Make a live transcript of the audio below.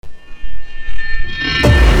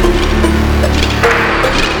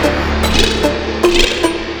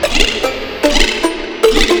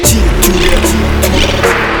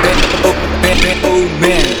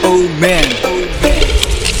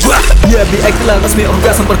ikhtilal resmi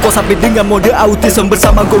orgasme perkosa dengan mode autism.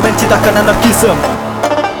 Bersama gue menciptakan anarkisme.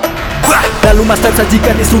 Lalu MASTRAP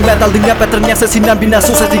sajikan instrumental dengan pattern yang sesinan bina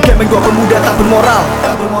sukses di game gue pemuda tak bermoral.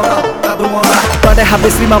 Pandai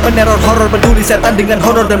habis 5 peneror horror peduli setan dengan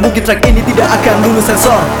horror dan mungkin track ini tidak akan lulus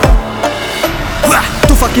sensor.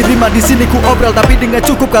 Tuh fakir rima di sini ku obrol tapi dengan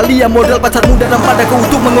cukup kalian model pacar muda dan padaku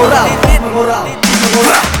untuk mengoral.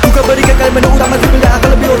 Buka berikan kalian menu utama tipenya akan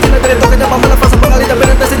lebih original dari tokennya pamalan fase pengalih dan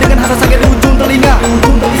berentasi dengan hasa sangat di ujung telinga.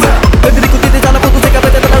 Dan diriku titik salah fokus saya kabel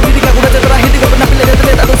terlalu diri aku baca terakhir tidak pernah pilih dan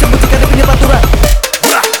terlihat atau sebut jika punya peraturan.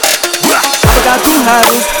 Apakah aku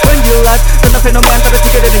harus menjelat tentang fenomena antara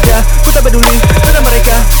jika dan tidak? Ku tak peduli tentang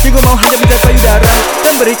mereka yang gue mau hanya bicara payudara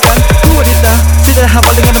dan berikan ku wanita tidak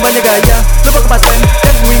hafal dengan banyak gaya. Lupa kepaten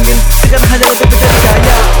yang ku ingin sekarang hanya untuk menjadi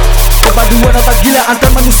kaya. Perpaduan otak gila antar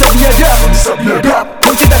manusia biadab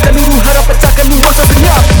menciptakan huru harap pecahkan rasa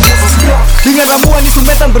senyap. Dengan ramuan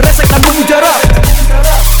instrumental beresekkan mujarab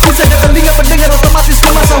Usahanya telinga pendengar otomatis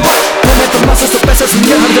memasang wak. Momentum masuk spesial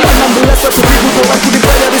sehingga harga 16 per 1000 dolarku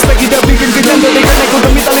dibayar respect tidak bikin kenyang dengan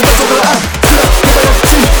ekonomi tali persoalan. Kebayang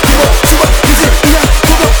sih, coba gizi, iya,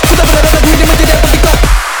 coba kita berada di ini menjadi apa kita.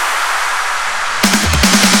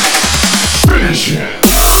 Finish it.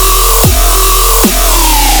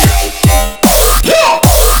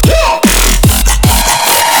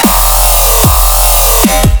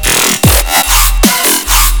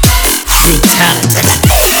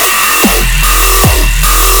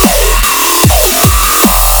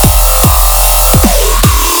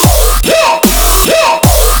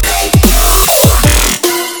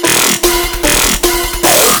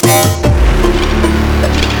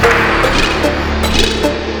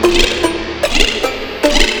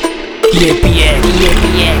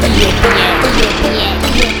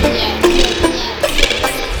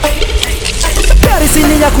 Dari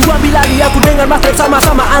sini aku ambil alih, aku dengan MASTRAP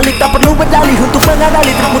sama-sama alik. Tak perlu berdalih untuk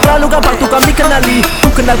mengenali dirimu terlalu gampang untuk kami kenali. Ku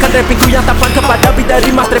kenalkan rappingku yang tampan kepada dari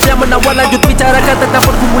MASTRAP yang menawar lanjut bicarakan tentang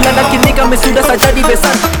pergumulan. Dan kini kami sudah saja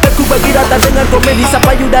dibesan. Dan ku bagi rata dengan komedi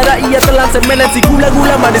sampai udara ia telan semen. Si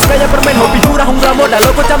gula-gula manis kayak permen, hobi hura hungga modal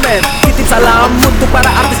logo camen. Titip salam untuk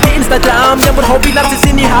para artis di Instagram yang berhobi narsis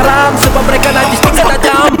ini haram sebab mereka najis tingkat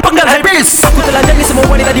tajam. Penggal habis. Aku telah jadi semua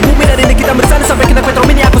wanita di bumi dari ini kita bersana sampai kita petro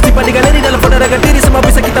mini. Aku simpan di galeri dalam folder agar diri semua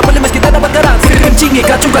bisa kita beli meski kita dapat garansi. Kencingi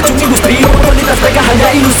kacung-kacung industri oportunitas mereka hanya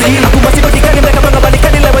ilusi. Aku masih berdikari mereka mengabalikan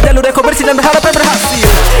lewat jalur rekonversi dan berharap berhasil.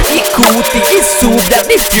 Ikuti isu dan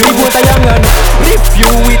review buat tayangan.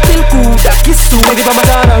 Review itilku dan kisu di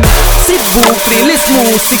pemasaran. Sibuk rilis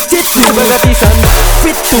musik citu bergadisan.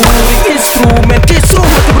 Featuring instrumen kisu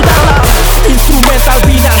mati berdalam. Instrumental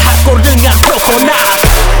binal hardcore dengan profonat.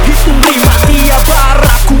 Hitung rima tiap bar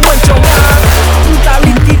aku mencongat.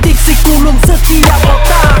 Brutality diksi kulum setiap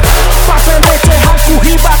otak. Pasen recehanku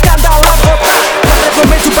hibahkan dalam otak. Pasen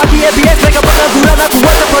komen pagi EBS mereka pengangguran. Aku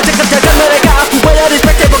WhatsApp project kerjakan mereka. Aku bayar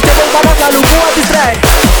respect cebong-cebong barat lalu buat distract.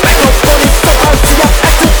 Metropolis total siap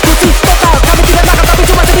eksekusi total. Kami tidak nakal tapi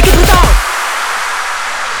cuma sedikit brutal.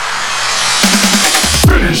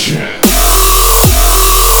 Finish it.